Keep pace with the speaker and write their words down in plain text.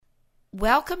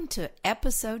Welcome to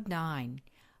Episode 9,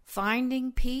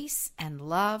 Finding Peace and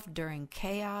Love During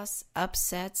Chaos,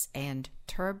 Upsets, and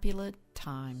Turbulent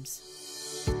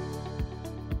Times.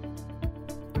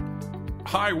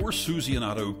 Hi, we're Susie and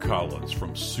Otto Collins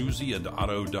from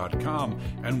susieandotto.com,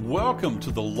 and welcome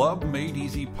to the Love Made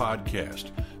Easy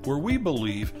podcast, where we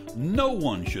believe no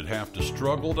one should have to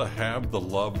struggle to have the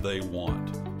love they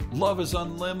want. Love is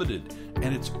unlimited,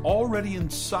 and it's already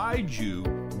inside you,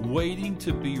 waiting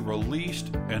to be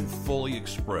released and fully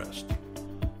expressed.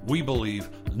 We believe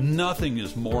nothing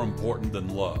is more important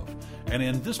than love. And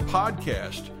in this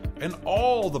podcast, and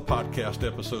all the podcast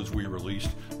episodes we released,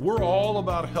 we're all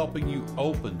about helping you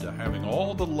open to having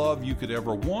all the love you could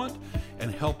ever want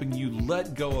and helping you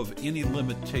let go of any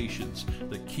limitations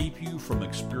that keep you from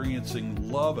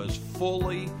experiencing love as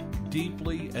fully,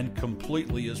 deeply, and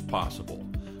completely as possible.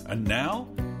 And now,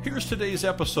 here's today's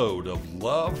episode of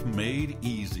Love Made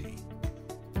Easy.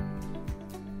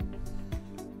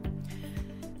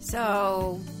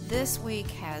 So, this week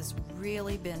has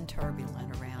really been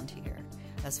turbulent around here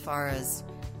as far as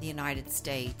the United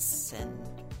States. And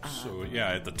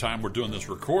at the time we're doing this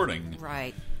recording,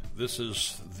 right, this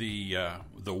is the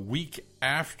week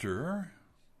after,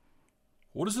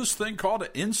 what is this thing called,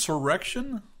 an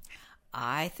insurrection?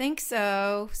 I think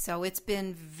so. So it's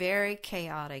been very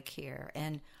chaotic here,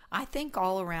 and I think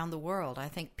all around the world. I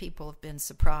think people have been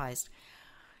surprised.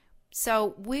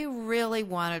 So we really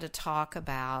wanted to talk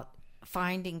about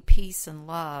finding peace and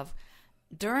love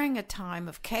during a time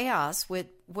of chaos, with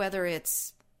whether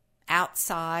it's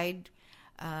outside,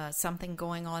 something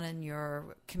going on in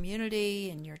your community,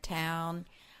 in your town.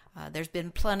 There's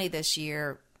been plenty this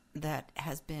year that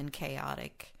has been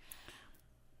chaotic.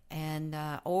 And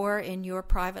or in your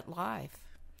private life.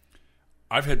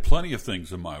 I've had plenty of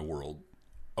things in my world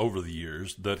over the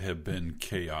years that have been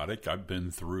chaotic. I've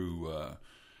been through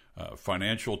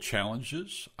financial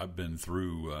challenges. I've been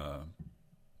through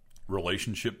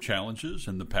relationship challenges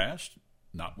in the past.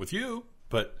 Not with you,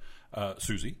 but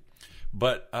Susie.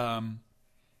 But, a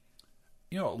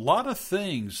lot of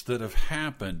things that have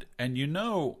happened. And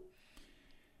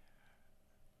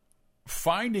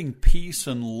finding peace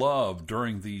and love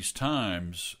during these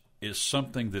times is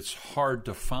something that's hard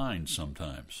to find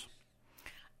sometimes.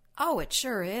 Oh, it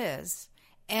sure is.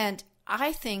 And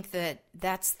I think that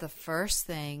that's the first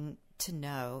thing to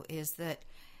know, is that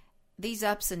these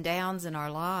ups and downs in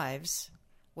our lives,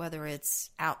 whether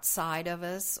it's outside of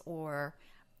us or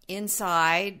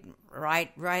inside,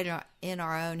 right in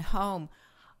our own home,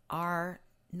 are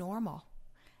normal.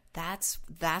 That's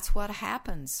what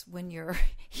happens when you're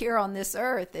here on this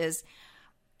earth, is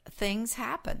things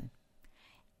happen.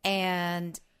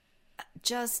 And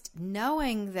just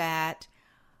knowing that,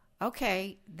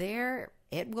 okay,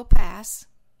 it will pass.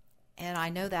 And I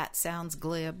know that sounds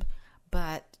glib,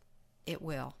 but it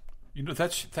will.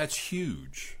 That's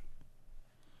huge.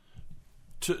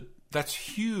 That's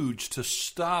huge to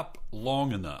stop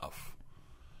long enough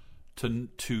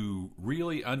to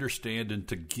really understand and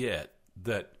to get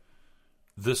that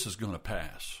this is going to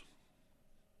pass.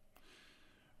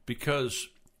 Because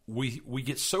we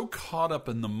get so caught up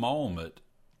in the moment,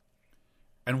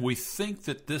 and we think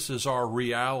that this is our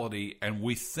reality, and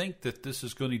we think that this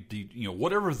is going to,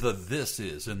 whatever this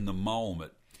is in the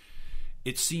moment,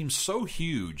 it seems so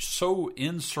huge, so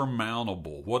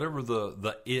insurmountable, whatever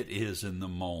the it is in the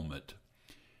moment,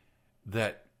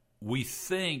 that we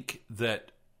think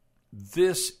that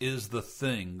this is the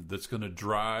thing that's going to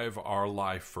drive our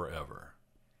life forever.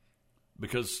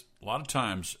 Because a lot of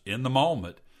times in the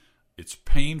moment, it's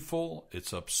painful,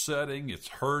 it's upsetting, it's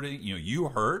hurting. You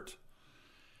hurt,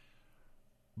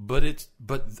 but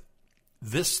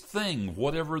this thing,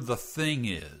 whatever the thing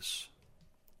is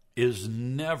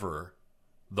never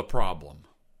the problem.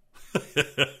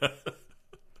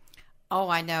 Oh,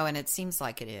 I know, and it seems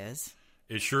like it is.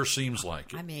 It sure seems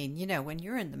like it. I mean, when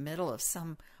you're in the middle of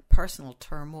some personal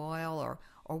turmoil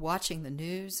or watching the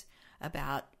news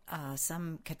about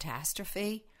some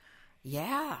catastrophe,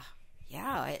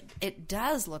 it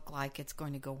does look like it's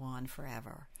going to go on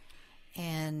forever.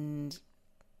 And,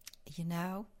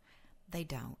 they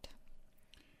don't.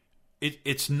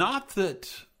 It's not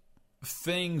that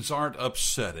things aren't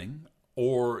upsetting,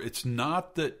 or it's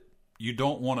not that you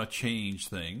don't want to change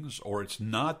things, or it's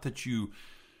not that you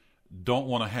don't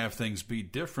want to have things be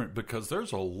different, because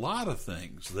there's a lot of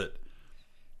things that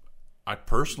I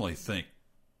personally think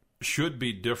should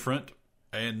be different,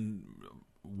 and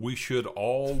we should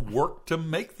all work to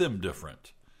make them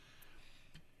different.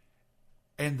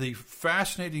 And the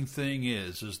fascinating thing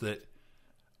is that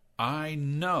I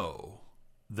know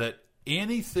that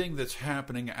anything that's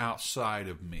happening outside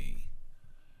of me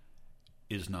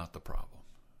is not the problem.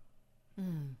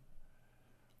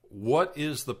 What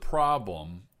is the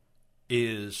problem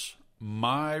is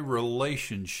my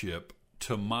relationship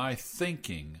to my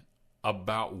thinking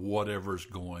about whatever's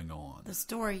going on. The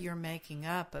story you're making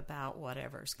up about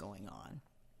whatever's going on.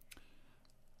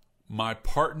 My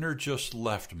partner just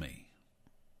left me.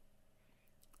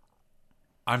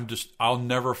 I'll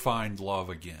never find love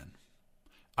again.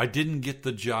 I didn't get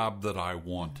the job that I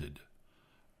wanted.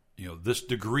 This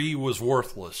degree was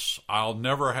worthless. I'll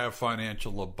never have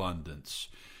financial abundance.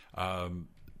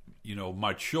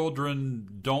 My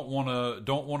children don't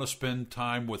want to spend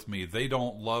time with me. They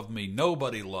don't love me.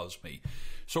 Nobody loves me.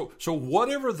 So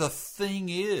whatever the thing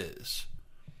is,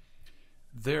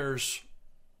 there's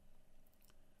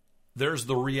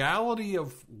the reality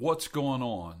of what's going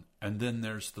on, and then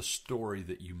there's the story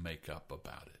that you make up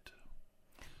about it.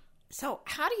 So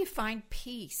how do you find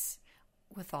peace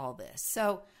with all this?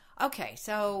 So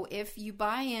if you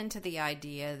buy into the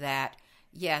idea that,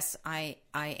 yes, I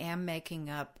am making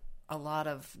up a lot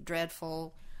of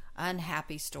dreadful,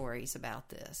 unhappy stories about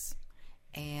this,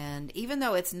 and even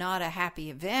though it's not a happy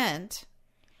event,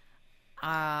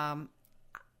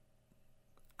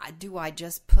 do I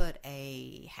just put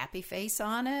a happy face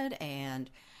on it and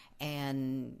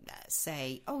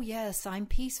say, oh yes, I'm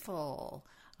peaceful,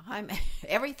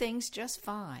 everything's just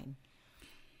fine?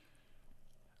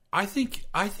 I think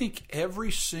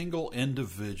every single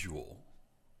individual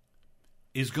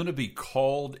is going to be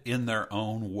called in their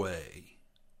own way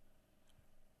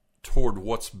toward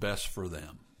what's best for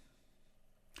them.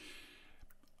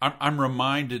 I'm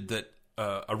reminded that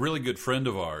a really good friend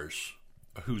of ours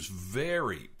who's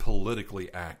very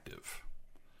politically active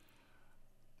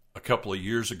a couple of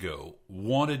years ago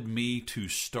wanted me to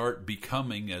start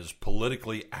becoming as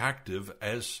politically active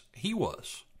as he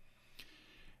was.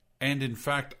 And in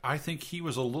fact, I think he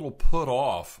was a little put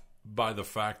off by the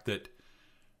fact that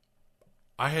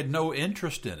I had no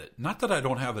interest in it. Not that I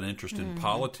don't have an interest in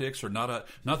politics, or not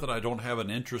that I don't have an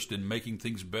interest in making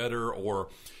things better or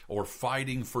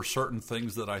fighting for certain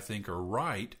things that I think are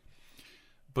right.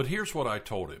 But here's what I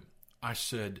told him. I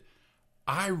said,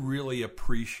 I really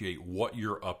appreciate what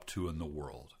you're up to in the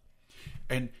world.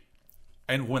 And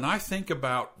when I think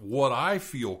about what I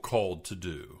feel called to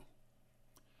do,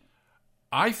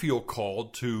 I feel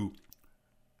called to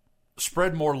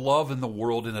spread more love in the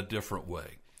world in a different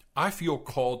way. I feel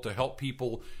called to help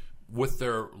people with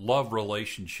their love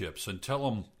relationships and tell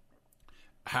them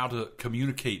how to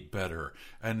communicate better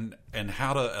and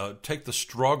how to take the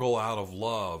struggle out of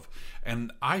love.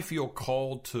 And I feel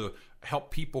called to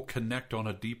help people connect on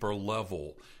a deeper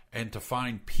level and to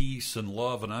find peace and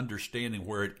love and understanding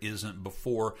where it isn't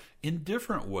before in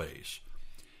different ways.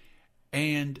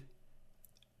 And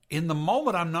in the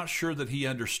moment, I'm not sure that he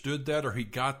understood that or he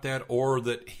got that or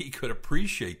that he could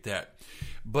appreciate that.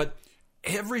 But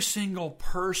every single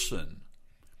person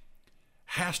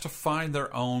has to find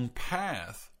their own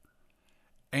path.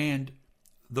 And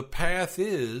the path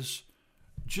is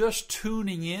just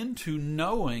tuning into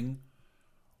knowing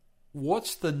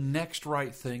what's the next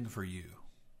right thing for you.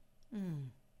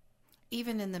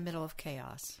 Even in the middle of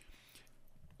chaos.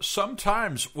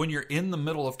 Sometimes when you're in the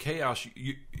middle of chaos,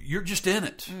 you're just in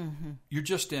it. Mm-hmm. You're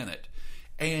just in it.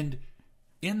 And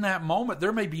in that moment,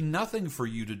 there may be nothing for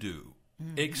you to do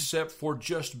except for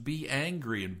just be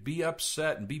angry and be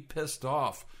upset and be pissed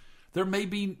off. There may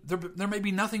be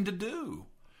nothing to do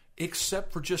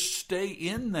except for just stay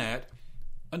in that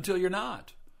until you're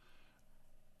not.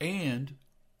 And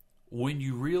when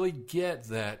you really get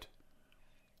that,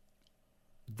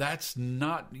 that's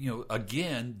not,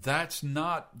 that's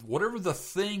not, whatever the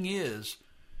thing is,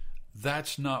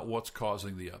 that's not what's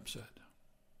causing the upset.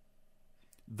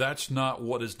 That's not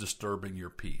what is disturbing your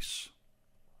peace.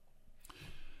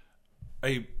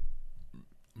 A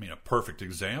perfect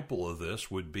example of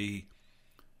this would be,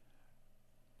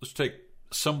 let's take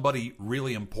somebody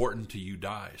really important to you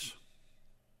dies.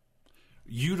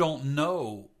 You don't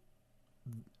know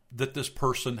that this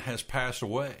person has passed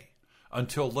away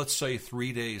until, let's say,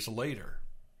 3 days later.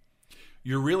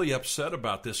 You're really upset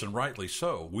about this, and rightly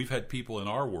so. We've had people in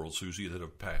our world, Susie, that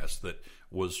have passed that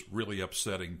was really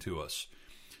upsetting to us.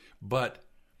 But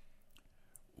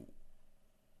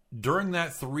during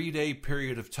that 3-day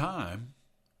period of time,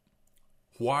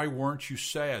 why weren't you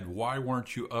sad? Why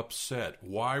weren't you upset?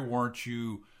 Why weren't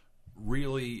you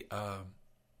really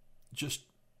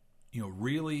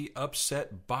really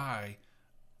upset by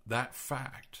that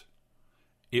fact?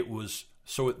 It was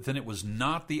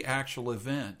not the actual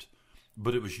event,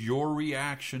 but it was your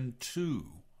reaction to.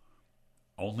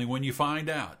 Only when you find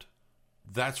out,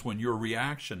 that's when your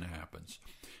reaction happens.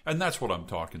 And that's what I'm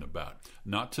talking about.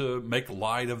 Not to make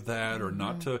light of that or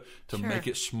not to make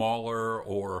it smaller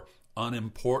or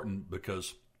unimportant,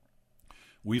 because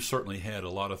we've certainly had a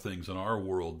lot of things in our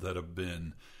world that have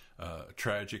been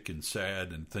tragic and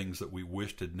sad, and things that we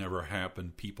wished had never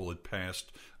happened. People had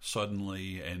passed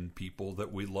suddenly, and people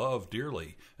that we love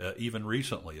dearly, even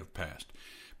recently, have passed.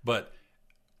 But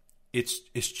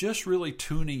it's just really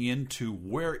tuning into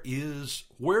where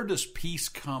does peace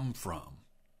come from?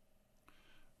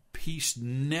 Peace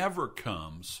never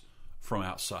comes from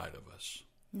outside of us.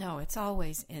 No, it's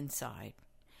always inside.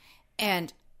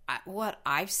 And what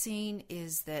I've seen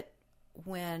is that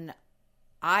when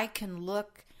I can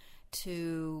look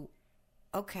to,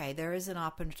 okay, there is an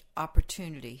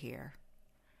opportunity here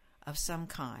of some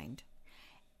kind,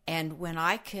 and when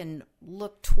I can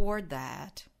look toward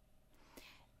that,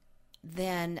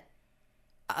 then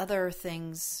other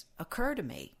things occur to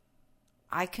me.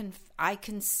 I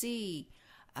can see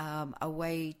a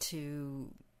way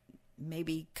to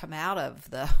maybe come out of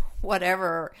the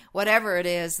whatever it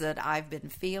is that I've been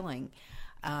feeling.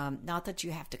 Not that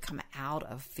you have to come out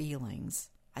of feelings.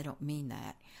 I don't mean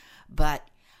that. But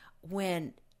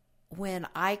when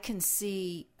I can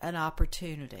see an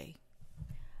opportunity,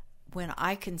 when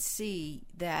I can see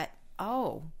that,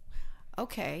 oh,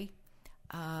 okay,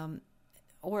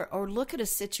 or look at a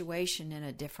situation in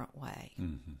a different way.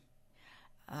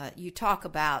 Mm-hmm. You talk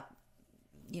about,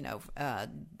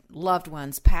 loved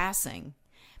ones passing.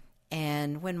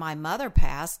 And when my mother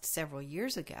passed several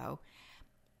years ago,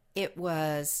 it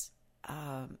was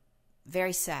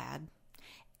very sad.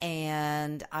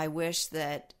 And I wish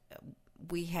that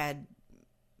we had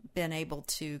been able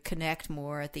to connect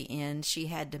more at the end. She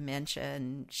had dementia,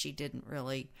 and she didn't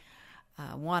really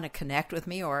want to connect with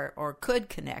me or could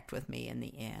connect with me in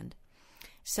the end.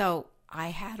 So I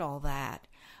had all that.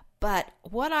 But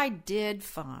what I did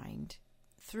find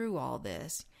through all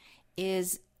this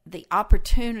is the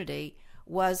opportunity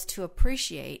was to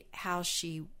appreciate how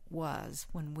she was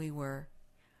when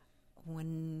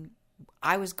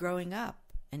I was growing up.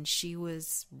 And she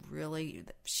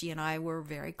and I were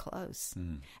very close.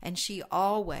 Mm. And she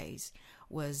always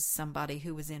was somebody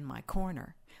who was in my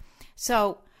corner.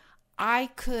 So I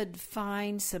could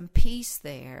find some peace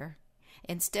there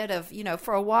instead of,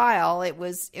 for a while it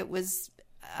was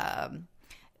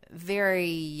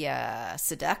very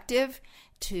seductive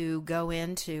to go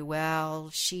into, well,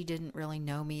 she didn't really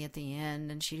know me at the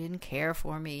end, and she didn't care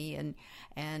for me.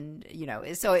 And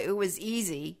so it was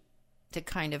easy to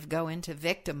kind of go into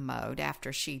victim mode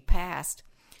after she passed.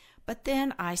 But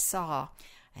then I saw,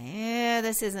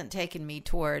 this isn't taking me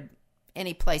toward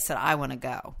any place that I want to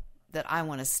go, that I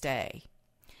want to stay.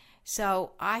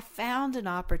 So I found an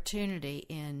opportunity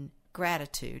in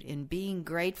gratitude, in being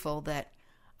grateful that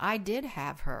I did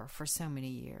have her for so many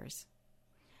years.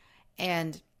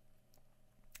 And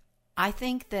I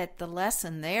think that the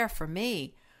lesson there for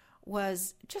me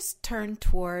was just turn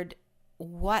toward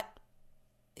what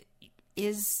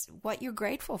you're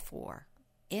grateful for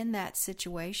in that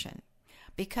situation.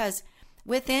 Because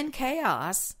within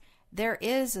chaos, there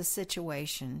is a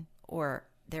situation, or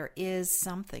there is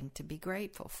something to be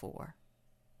grateful for.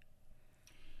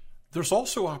 There's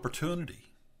also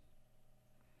opportunity.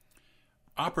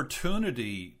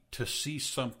 Opportunity to see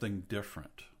something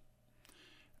different.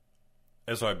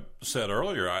 As I said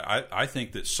earlier, I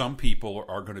think that some people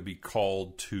are going to be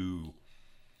called to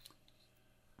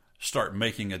start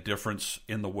making a difference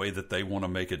in the way that they want to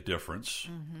make a difference.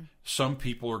 Mm-hmm. Some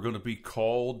people are going to be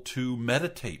called to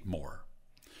meditate more.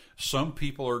 Some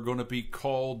people are going to be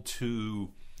called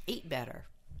to eat better.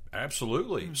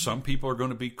 Absolutely. Mm-hmm. Some people are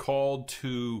going to be called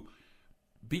to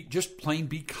be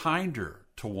kinder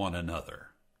to one another.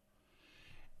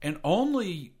 And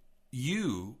only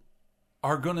you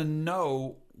are going to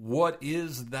know what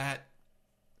is that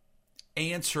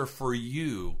answer for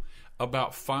you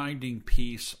about finding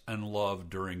peace and love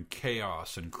during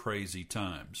chaos and crazy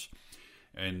times.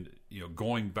 And,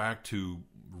 going back to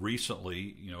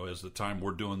recently, as the time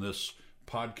we're doing this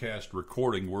podcast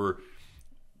recording, we're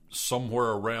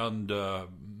somewhere around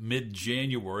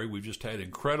mid-January. We've just had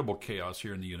incredible chaos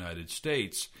here in the United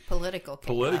States. Political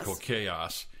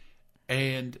chaos.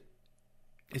 And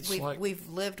we've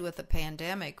lived with a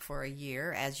pandemic for a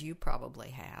year, as you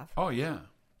probably have. Oh, yeah.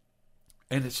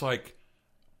 And it's like,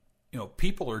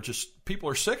 people are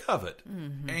sick of it.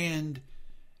 Mm-hmm.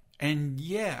 And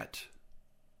yet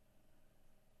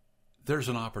there's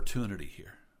an opportunity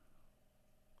here.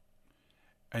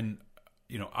 And,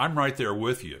 I'm right there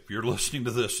with you. If you're listening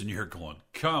to this and you're going,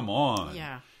 come on.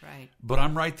 Yeah, right. But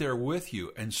I'm right there with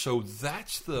you. And so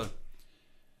that's the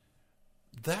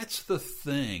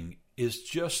thing, is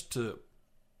just to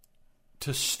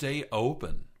to stay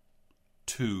open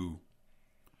to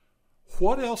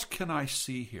what else can I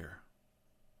see here?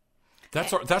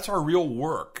 That's our real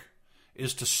work,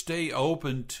 is to stay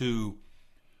open to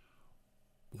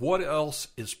what else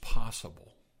is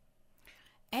possible.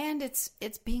 And it's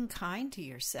being kind to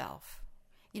yourself.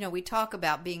 We talk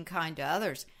about being kind to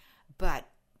others, but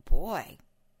boy,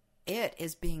 it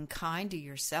is being kind to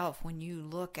yourself when you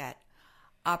look at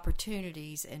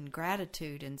opportunities and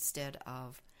gratitude instead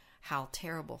of how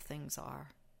terrible things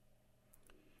are.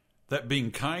 That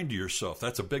being kind to yourself,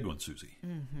 that's a big one, Susie.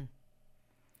 Mm-hmm.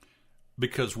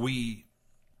 Because we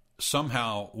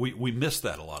miss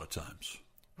that a lot of times.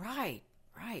 Right.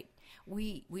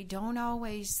 We don't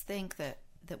always think that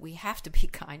we have to be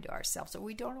kind to ourselves, or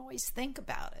we don't always think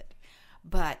about it.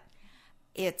 But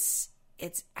it's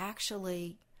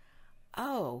actually,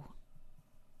 I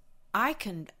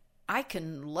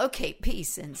can locate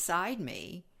peace inside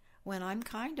me when I'm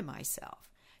kind to myself.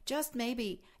 Just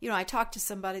maybe, I talked to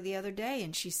somebody the other day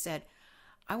and she said,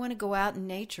 I want to go out in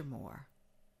nature more.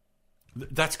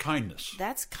 That's kindness.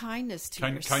 That's kindness to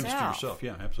yourself. Kindness to yourself,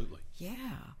 yeah, absolutely.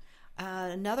 Yeah.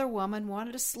 Another woman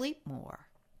wanted to sleep more.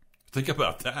 Think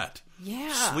about that.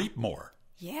 Yeah. Sleep more.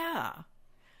 Yeah.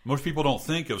 Most people don't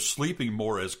think of sleeping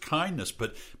more as kindness,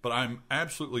 but I'm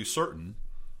absolutely certain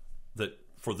that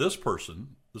for this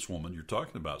person, this woman you're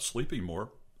talking about, sleeping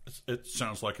more, it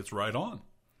sounds like it's right on.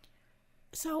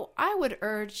 So I would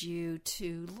urge you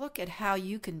to look at how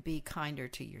you can be kinder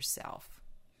to yourself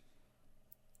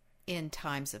in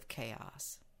times of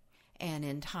chaos and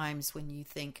in times when you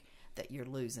think that you're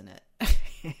losing it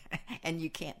and you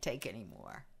can't take any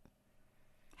more.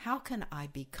 How can I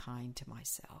be kind to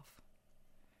myself?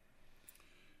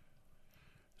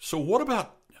 So what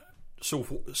about,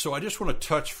 so I just want to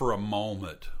touch for a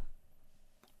moment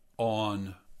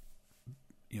on,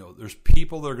 there's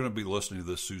people that are going to be listening to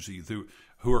this, Susie,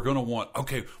 who are going to want,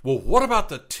 okay, well, what about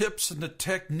the tips and the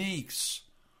techniques?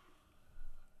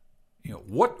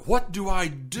 What do I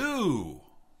do?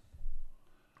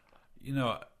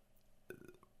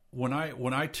 When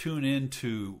I tune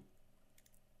into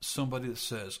somebody that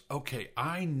says, okay,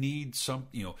 I need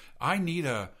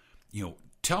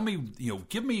tell me,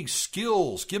 give me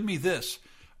skills, give me this.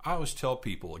 I always tell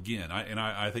people, again,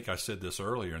 I think I said this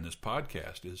earlier in this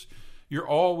podcast, is you're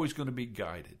always going to be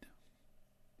guided.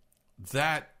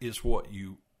 That is what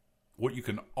you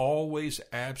can always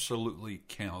absolutely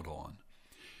count on.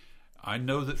 I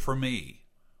know that for me,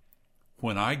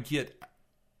 when I get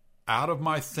out of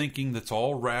my thinking that's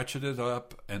all ratcheted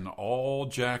up and all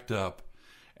jacked up,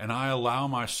 and I allow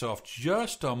myself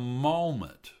just a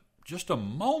moment's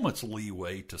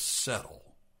leeway to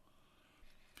settle,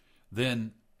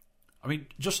 then,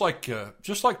 just like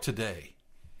today,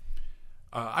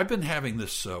 I've been having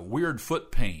this weird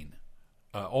foot pain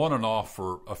on and off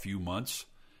for a few months,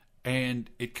 and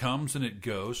it comes and it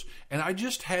goes, and I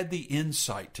just had the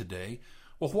insight today,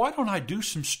 well, why don't I do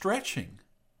some stretching?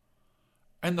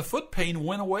 And the foot pain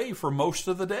went away for most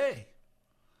of the day.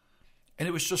 And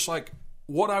it was just like,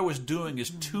 what I was doing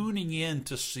is tuning in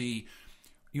to see,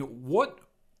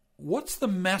 what's the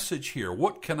message here?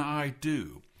 What can I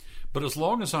do? But as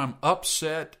long as I'm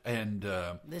upset and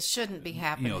this shouldn't be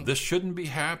happening. This shouldn't be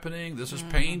happening. This is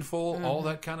painful. All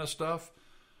that kind of stuff.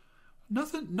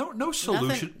 Nothing. No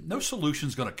solution. No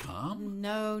solution's going to come.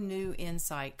 No new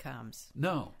insight comes.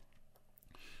 No.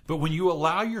 But when you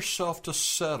allow yourself to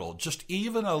settle, just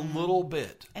even a little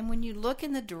bit, and when you look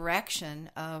in the direction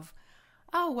of,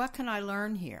 what can I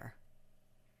learn here?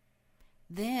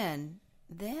 Then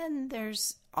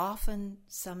there's often,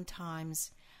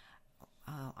 sometimes,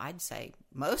 I'd say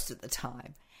most of the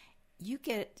time, you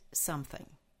get something.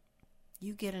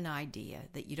 You get an idea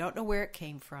that you don't know where it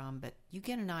came from, but you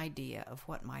get an idea of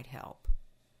what might help.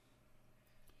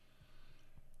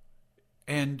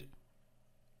 And,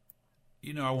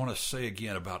 I want to say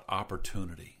again about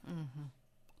opportunity. Mm-hmm.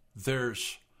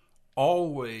 There's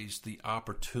always the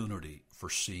opportunity for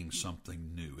seeing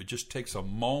something new. It just takes a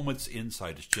moment's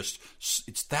insight.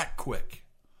 It's that quick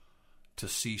to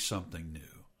see something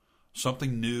new.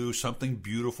 Something new, something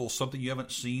beautiful, something you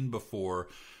haven't seen before.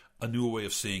 A new way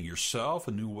of seeing yourself,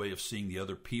 a new way of seeing the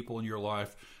other people in your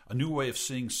life, a new way of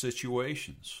seeing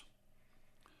situations.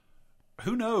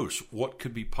 Who knows what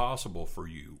could be possible for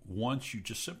you once you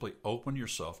just simply open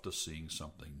yourself to seeing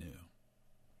something new.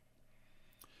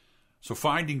 So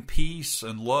finding peace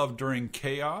and love during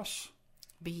chaos.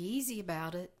 Be easy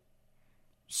about it.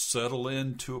 Settle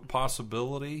into a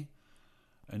possibility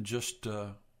and just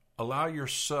allow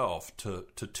yourself to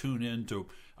tune into,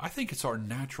 I think it's our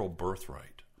natural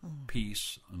birthright.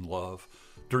 Peace and love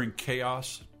during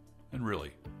chaos and really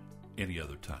any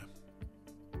other time.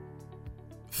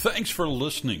 Thanks for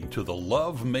listening to the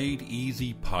Love Made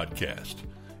Easy podcast.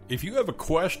 If you have a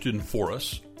question for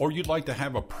us, or you'd like to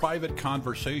have a private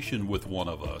conversation with one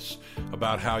of us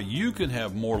about how you can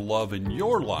have more love in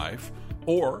your life,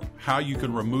 or how you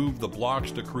can remove the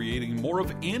blocks to creating more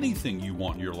of anything you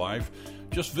want in your life,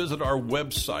 just visit our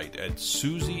website at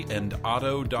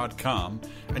susieandotto.com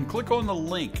and click on the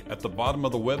link at the bottom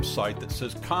of the website that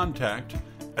says Contact,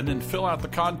 and then fill out the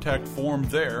contact form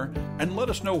there and let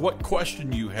us know what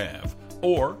question you have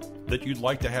or that you'd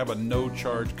like to have a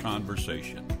no-charge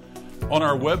conversation. On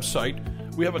our website,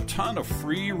 we have a ton of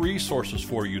free resources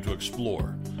for you to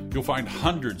explore. You'll find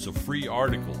hundreds of free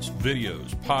articles,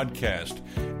 videos, podcasts,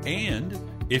 and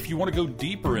if you want to go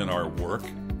deeper in our work,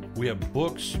 we have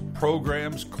books,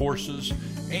 programs, courses,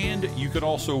 and you can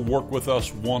also work with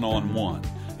us one-on-one.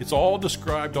 It's all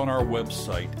described on our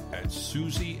website at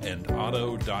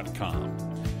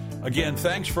susieandotto.com. Again,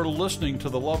 thanks for listening to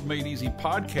the Love Made Easy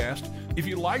podcast. If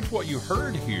you liked what you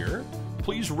heard here,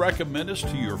 please recommend us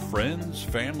to your friends,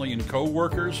 family, and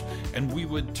coworkers, and we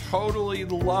would totally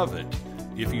love it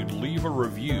if you'd leave a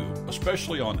review,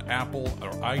 especially on Apple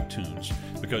or iTunes,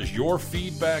 because your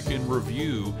feedback and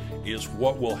review is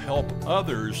what will help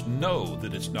others know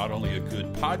that it's not only a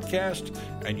good podcast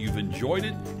and you've enjoyed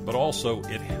it, but also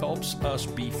it helps us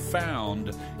be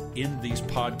found in these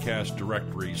podcast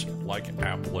directories like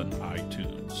Apple and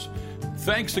iTunes.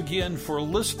 Thanks again for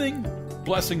listening.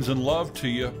 Blessings and love to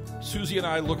you. Susie and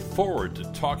I look forward to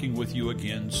talking with you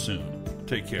again soon.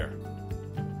 Take care.